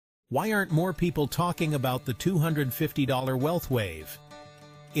Why aren't more people talking about the $250 wealth wave?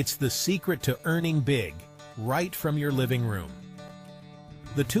 It's the secret to earning big, right from your living room.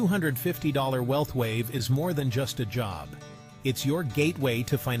 The $250 wealth wave is more than just a job. It's your gateway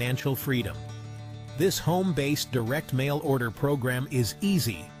to financial freedom. This home-based direct mail order program is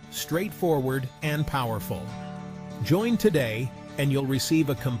easy, straightforward, and powerful. Join today, and you'll receive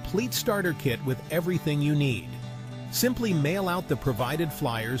a complete starter kit with everything you need. Simply mail out the provided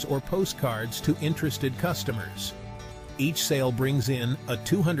flyers or postcards to interested customers. Each sale brings in a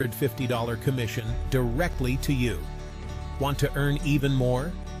 $250 commission directly to you. Want to earn even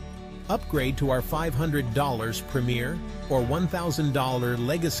more? Upgrade to our $500 Premier or $1,000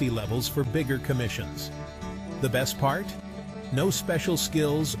 Legacy levels for bigger commissions. The best part? No special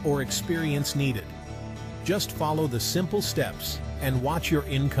skills or experience needed. Just follow the simple steps and watch your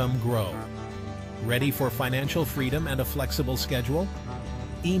income grow. Ready for financial freedom and a flexible schedule?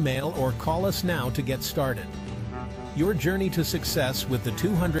 Email or call us now to get started. Your journey to success with the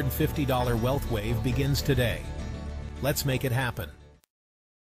 $250 wealth wave begins today. Let's make it happen.